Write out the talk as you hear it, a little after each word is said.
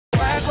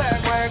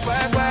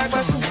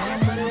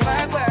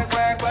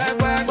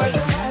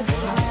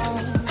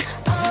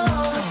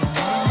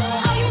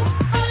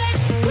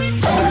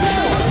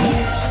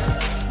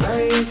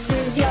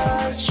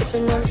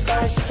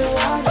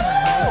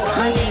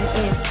My name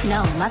is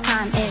no, my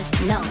sign is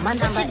no, my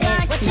number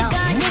is no.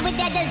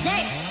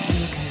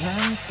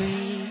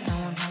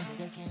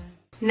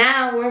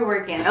 Now we're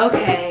working.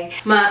 Okay,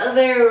 my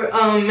other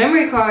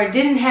memory card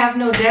didn't have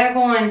no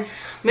daggone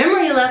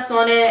memory left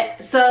on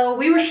it, so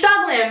we were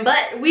struggling,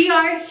 but we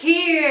are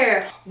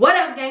here. What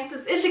up,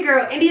 gangsters? It's your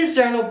girl India's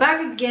Journal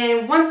back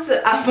again.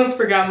 I almost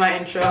forgot my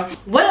intro.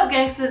 What up,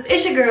 gangsters?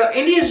 It's your girl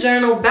India's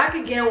Journal back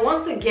again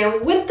once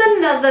again with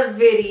another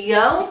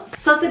video.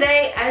 So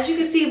today, as you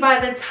can see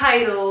by the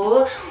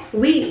title,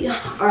 we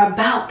are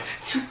about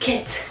to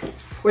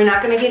we're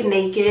not gonna get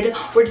naked,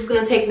 we're just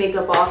gonna take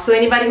makeup off. So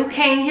anybody who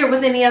came here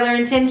with any other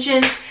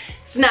intentions,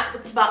 it's not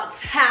what's about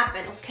to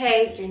happen,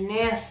 okay? You're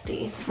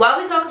nasty. While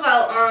we talk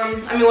about,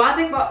 while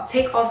I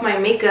take off my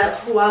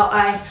makeup, while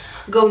I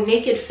go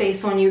naked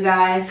face on you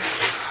guys,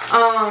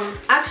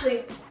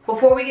 actually,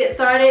 before we get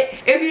started,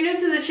 if you're new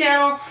to the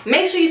channel,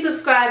 make sure you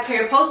subscribe, turn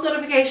your post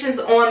notifications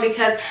on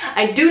because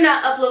I do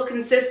not upload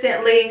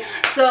consistently.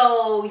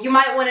 So you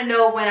might want to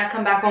know when I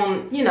come back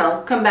on,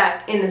 come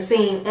back in the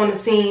scene,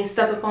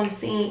 step up on the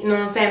scene, you know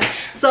what I'm saying?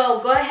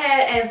 So go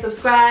ahead and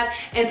subscribe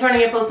and turn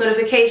on your post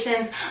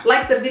notifications.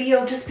 Like the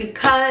video just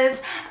because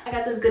I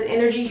got this good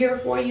energy here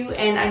for you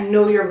and I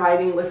know you're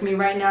vibing with me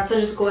right now. So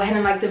just go ahead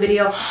and like the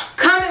video,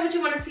 comment what you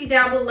want to see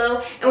down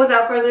below, and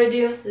without further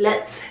ado,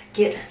 let's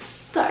get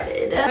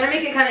started. I'm gonna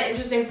make it kind of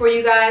interesting for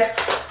you guys,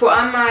 for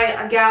all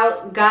my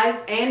guys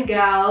and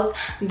gals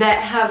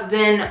that have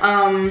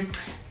been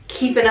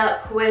keeping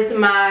up with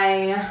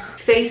my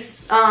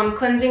face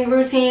cleansing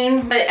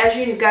routine. But as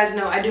you guys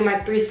know, I do my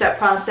 3-step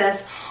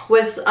process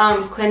with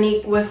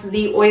Clinique with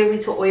the oily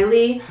to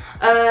oily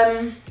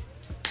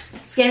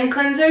skin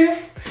cleanser,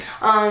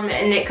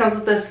 and it comes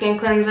with the skin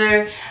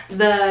cleanser,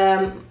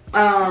 the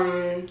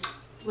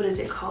what is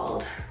it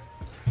called?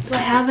 Do I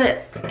have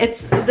it?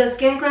 It's the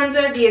skin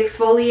cleanser, the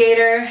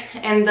exfoliator,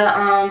 and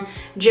the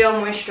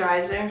gel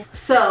moisturizer.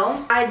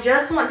 So I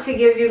just want to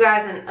give you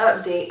guys an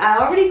update. I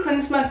already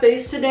cleansed my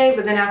face today,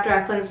 but then after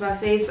I cleansed my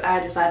face, I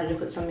decided to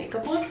put some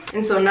makeup on.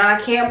 And so now I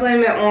can't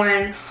blame it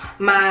on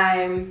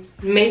my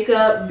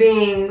makeup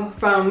being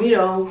from,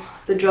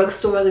 the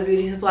drugstore, the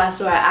beauty supply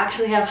store. I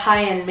actually have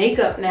high-end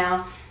makeup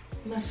now.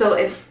 So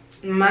if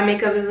my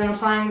makeup isn't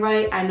applying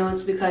right, I know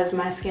it's because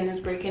my skin is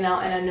breaking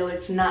out, and I know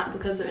it's not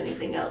because of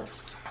anything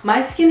else.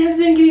 My skin has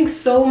been getting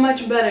so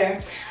much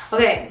better.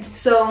 Okay,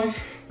 so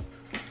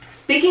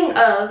speaking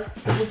of,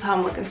 this is how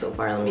I'm looking so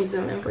far. Let me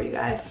zoom in for you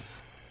guys.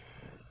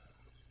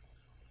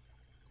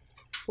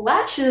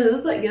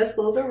 Lashes, I guess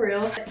those are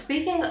real.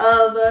 Speaking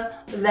of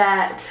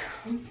that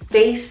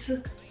face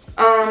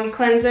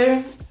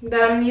cleanser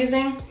that I'm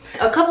using,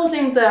 a couple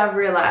things that I've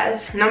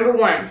realized. Number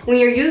one, when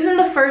you're using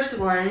the first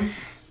one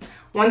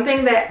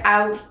thing that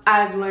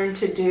I've learned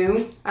to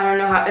do, I don't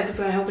know if it's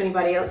gonna help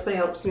anybody else, but it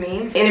helps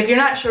me. And if you're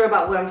not sure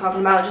about what I'm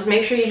talking about, just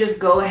make sure you just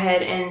go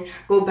ahead and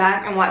go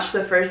back and watch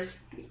the first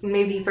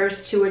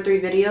 2 or 3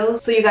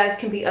 videos so you guys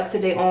can be up to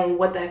date on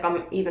what the heck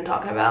I'm even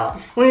talking about.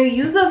 When you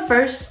use the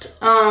first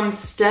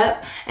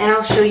step, and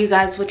I'll show you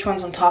guys which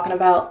ones I'm talking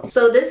about.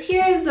 So this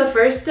here is the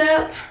first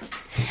step.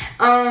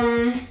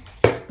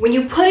 When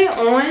you put it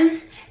on,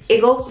 it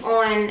goes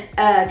on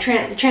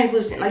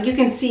translucent, like you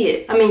can see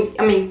it. I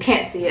mean you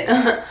can't see it,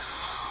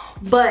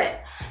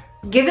 but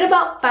give it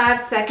about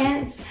 5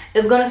 seconds.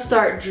 It's gonna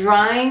start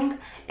drying,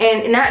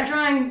 and not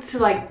drying to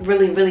like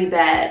really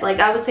bad.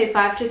 Like I would say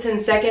 5 to 10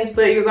 seconds,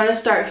 but you're gonna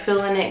start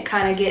feeling it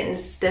kind of getting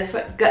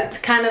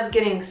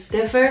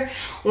stiffer,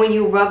 when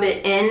you rub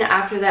it in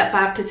after that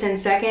 5 to 10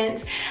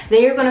 seconds.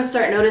 Then you're gonna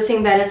start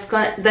noticing that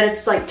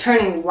it's like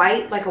turning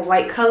white, like a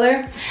white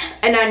color.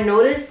 And I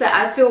noticed that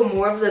I feel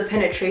more of the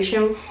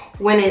penetration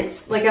when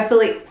it's like, I feel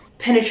like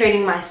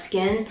penetrating my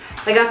skin.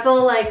 Like I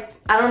feel like,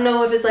 I don't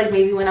know if it's like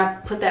maybe when I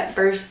put that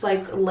first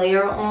like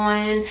layer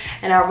on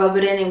and I rub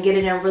it in and get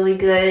it in really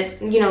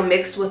good,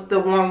 mixed with the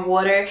warm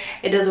water,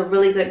 it does a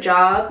really good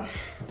job.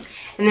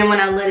 And then when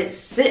I let it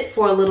sit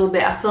for a little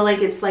bit, I feel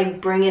like it's like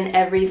bringing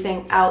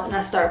everything out, and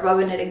I start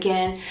rubbing it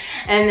again.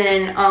 And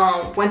then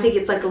once it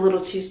gets like a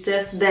little too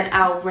stiff, then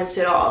I'll rinse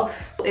it off.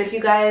 If you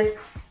guys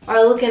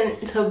are looking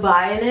to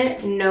buy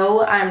it,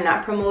 no, I'm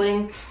not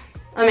promoting.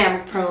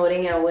 I'm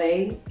promoting in a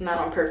way, not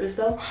on purpose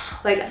though.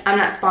 Like, I'm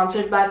not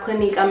sponsored by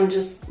Clinique.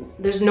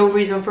 There's no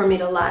reason for me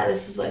to lie.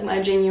 This is like my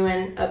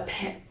genuine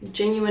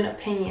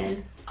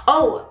opinion.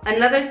 Oh,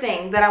 another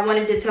thing that I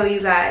wanted to tell you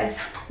guys.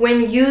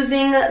 When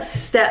using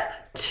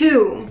step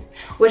 2,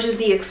 which is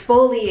the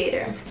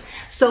exfoliator.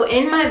 So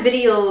in my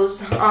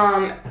videos,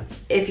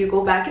 if you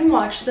go back and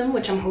watch them,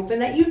 which I'm hoping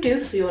that you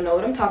do, so you'll know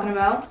what I'm talking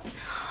about,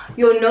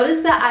 you'll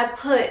notice that I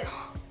put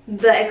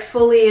the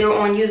exfoliator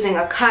on using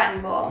a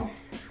cotton ball.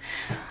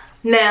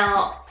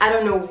 Now, I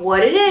don't know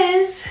what it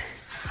is,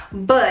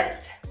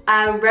 but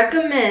I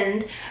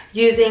recommend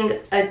using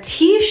a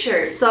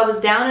t-shirt. So I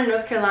was down in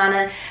North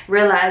Carolina,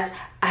 realized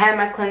I had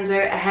my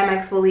cleanser, I had my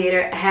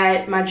exfoliator, I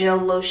had my gel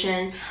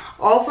lotion,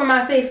 all for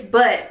my face.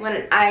 But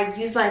when I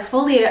used my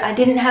exfoliator, I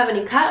didn't have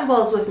any cotton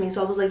balls with me,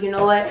 so I was like, you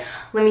know what,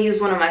 let me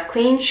use one of my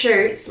clean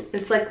shirts.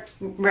 It's like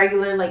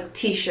regular like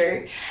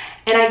t-shirt,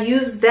 and I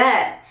used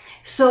that.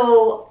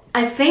 So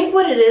I think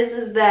what it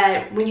is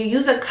that when you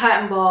use a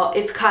cotton ball,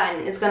 it's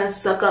cotton, it's gonna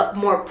suck up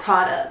more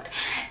product.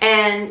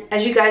 And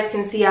as you guys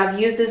can see, I've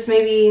used this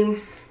maybe,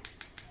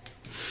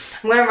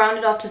 I'm gonna round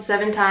it off to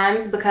 7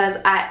 times because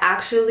I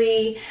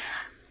actually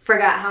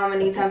forgot how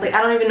many times. Like,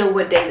 I don't even know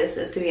what day this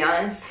is, to be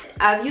honest.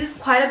 I've used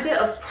quite a bit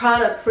of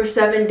product for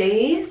 7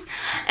 days,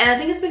 and I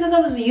think it's because I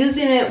was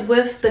using it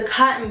with the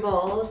cotton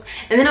balls,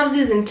 and then I was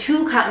using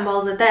 2 cotton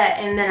balls at that,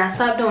 and then I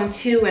stopped doing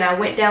 2 and I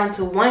went down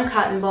to 1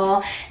 cotton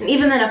ball, and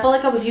even then I felt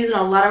like I was using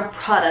a lot of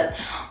product.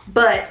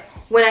 But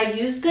when I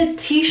used the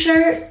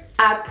t-shirt,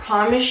 I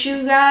promise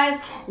you guys,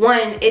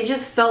 one, it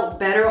just felt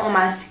better on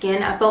my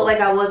skin. I felt like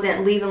I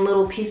wasn't leaving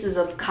little pieces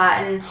of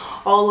cotton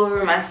all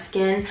over my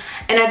skin,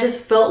 and I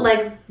just felt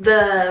like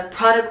the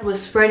product was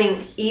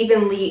spreading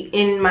evenly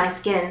in my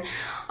skin.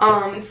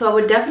 So I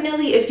would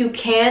definitely, if you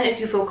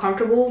feel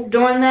comfortable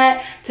doing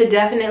that, to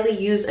definitely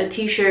use a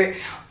t-shirt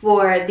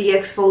for the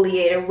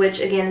exfoliator, which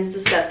again is the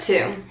step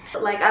 2.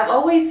 Like, I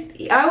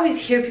always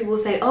hear people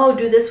say, oh,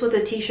 do this with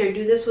a t-shirt,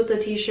 do this with a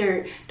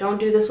t-shirt, don't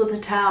do this with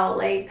a towel.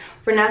 Like,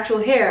 for natural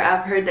hair,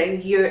 I've heard that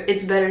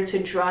it's better to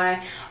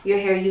dry your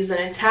hair using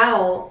a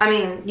towel,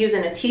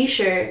 using a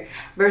t-shirt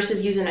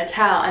versus using a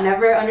towel. I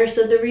never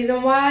understood the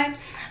reason why.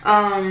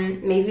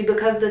 Maybe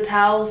because the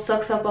towel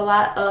sucks up a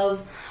lot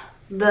of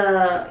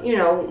the, you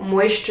know,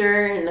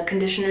 moisture and the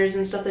conditioners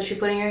and stuff that you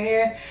put in your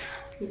hair,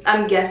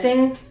 I'm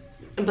guessing.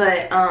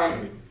 But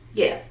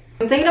yeah,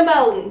 I'm thinking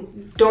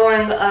about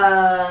doing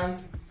a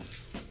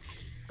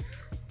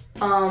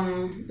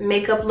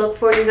makeup look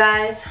for you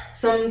guys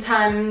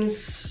sometime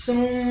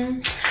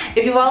soon.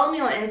 If you follow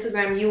me on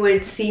Instagram, you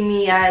would see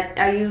me.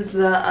 I use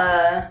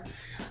my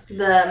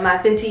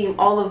Fenty,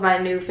 all of my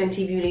new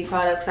Fenty Beauty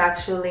products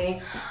actually,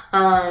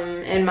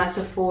 and my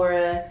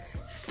Sephora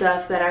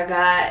stuff that I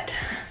got.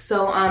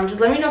 So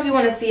just let me know if you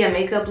want to see a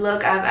makeup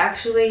look. I've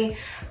actually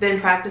been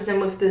practicing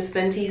with this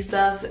Fenty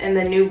stuff and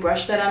the new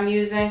brush that I'm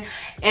using,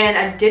 and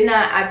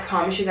I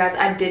promise you guys,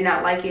 I did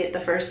not like it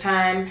the first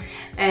time,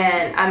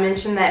 and I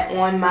mentioned that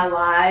on my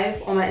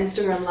live, on my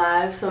Instagram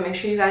live. So make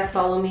sure you guys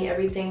follow me.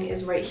 Everything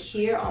is right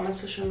here. All my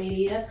social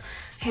media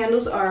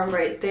handles are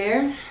right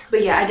there.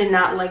 But yeah, I did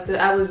not like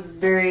I was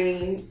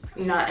very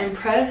not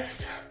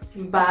impressed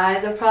by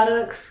the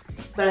products,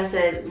 but I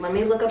said, let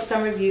me look up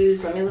some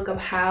reviews, let me look up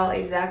how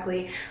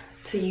exactly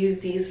to use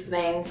these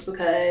things,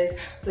 because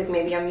it's like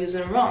maybe I'm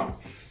using them wrong.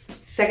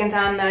 Second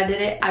time that I did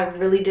it, I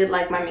really did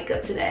like my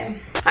makeup today.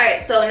 All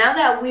right, so now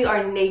that we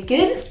are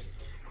naked,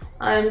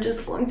 I'm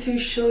just going to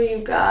show you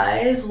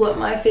guys what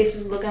my face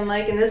is looking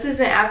like. And this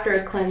isn't after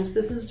a cleanse,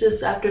 this is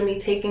just after me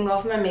taking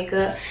off my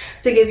makeup,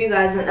 to give you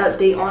guys an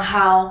update on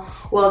how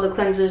well the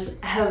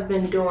cleansers have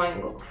been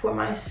doing for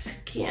my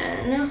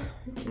skin.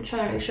 I'm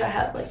trying to make sure I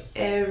have like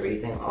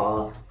everything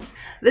off.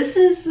 This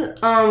is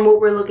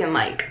what we're looking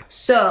like.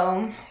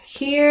 So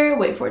here,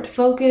 wait for it to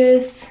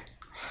focus.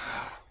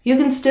 You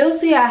can still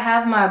see I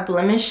have my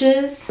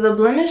blemishes. The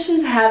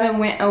blemishes haven't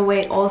went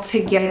away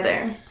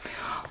altogether.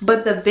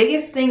 But the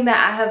biggest thing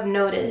that I have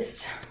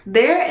noticed,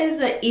 there is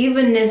an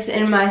evenness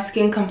in my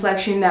skin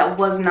complexion that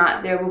was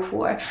not there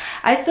before.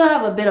 I still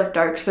have a bit of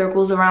dark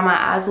circles around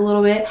my eyes a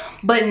little bit,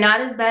 but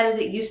not as bad as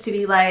it used to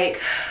be. Like,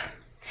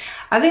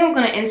 I think I'm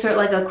gonna insert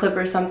like a clip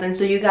or something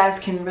so you guys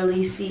can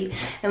really see.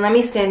 And let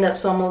me stand up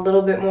so I'm a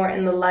little bit more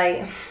in the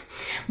light.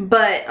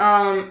 But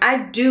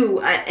I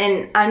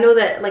know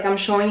that like I'm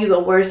showing you the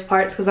worst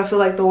parts, because I feel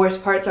like the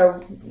worst parts are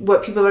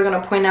what people are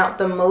gonna point out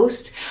the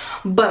most.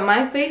 But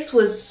my face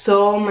was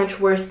so much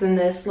worse than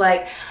this.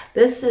 Like,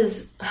 this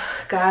is,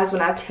 guys,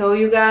 when I tell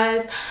you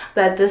guys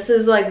that this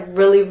is like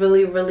really,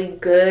 really, really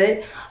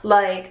good,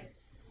 like,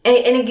 and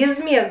it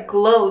gives me a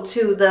glow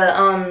too.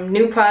 The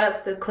new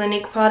products, the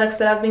clinic products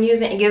that I've been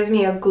using, it gives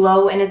me a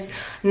glow, and it's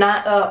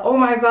not oh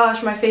my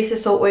gosh, my face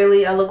is so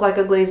oily, I look like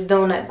a glazed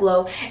donut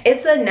glow.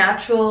 It's a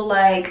natural,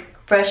 like,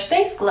 fresh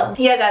face glow.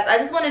 Yeah guys, I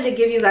just wanted to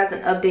give you guys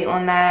an update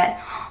on that,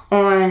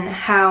 on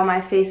how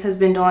my face has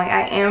been doing.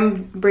 I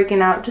am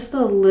breaking out just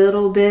a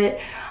little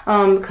bit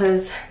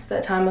because it's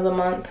that time of the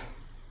month.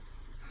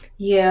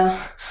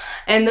 Yeah,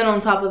 and then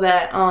on top of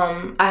that,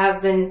 I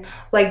have been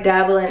like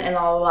dabbling in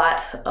a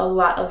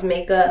lot of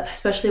makeup,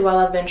 especially while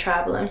I've been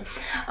traveling.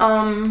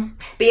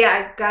 But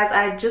yeah guys,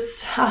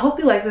 I hope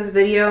you like this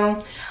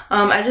video.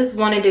 I just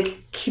wanted to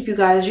keep you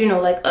guys, you know,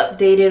 like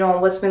updated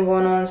on what's been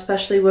going on,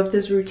 especially with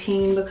this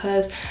routine,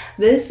 because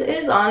this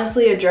is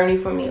honestly a journey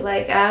for me.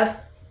 Like, I've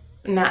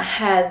not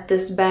had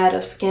this bad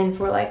of skin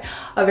for like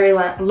a very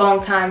long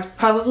time,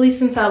 probably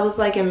since I was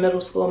like in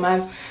middle school.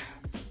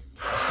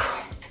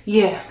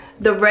 Yeah,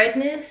 the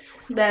redness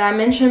that I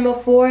mentioned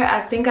before,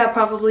 I think I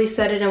probably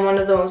said it in one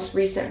of those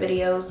recent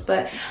videos,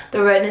 but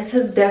the redness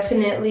has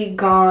definitely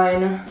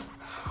gone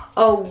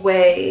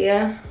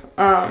away.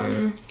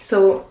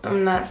 So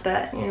I'm not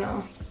that, you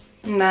know,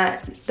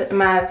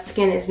 my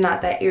skin is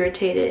not that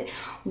irritated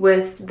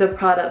with the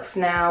products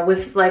now,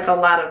 with like a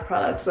lot of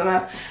products. So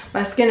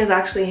my skin is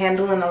actually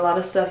handling a lot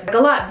of stuff like a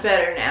lot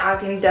better now. I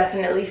can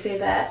definitely say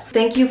that.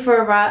 Thank you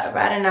for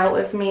riding out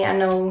with me. I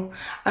know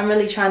I'm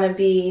really trying to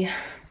be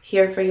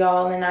here for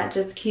y'all and not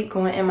just keep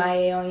going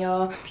MIA on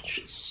y'all.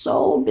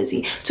 So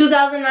busy.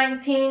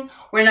 2019,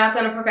 we're not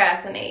gonna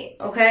procrastinate,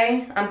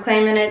 okay? I'm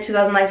claiming it.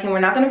 2019, we're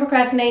not gonna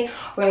procrastinate.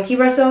 We're gonna keep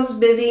ourselves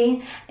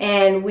busy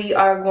and we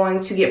are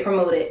going to get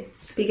promoted.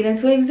 Speak it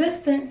into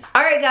existence.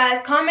 All right,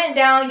 guys, comment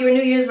down your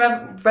New Year's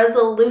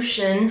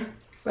resolution.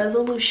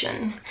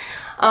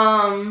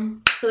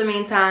 For the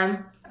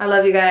meantime, I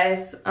love you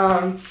guys.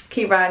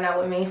 Keep riding out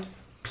with me.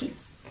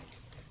 Peace.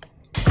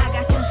 I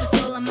got tons of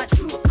soul on my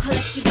true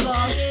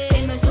collectible.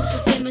 Famous,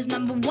 also famous,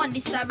 #1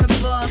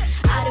 desirable.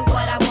 I do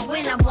what I want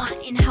when I want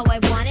and how I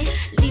want it.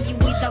 Leave you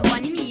with the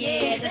one in the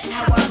air, that's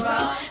how I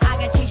roll. I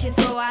got change to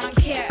throw, I don't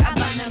care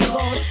about no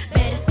gold.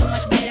 Better, so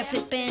much better,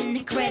 flipping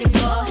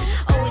incredible.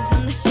 Always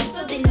on the show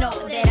so they know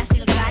that I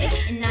still got it.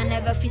 And I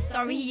never feel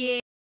sorry, yeah.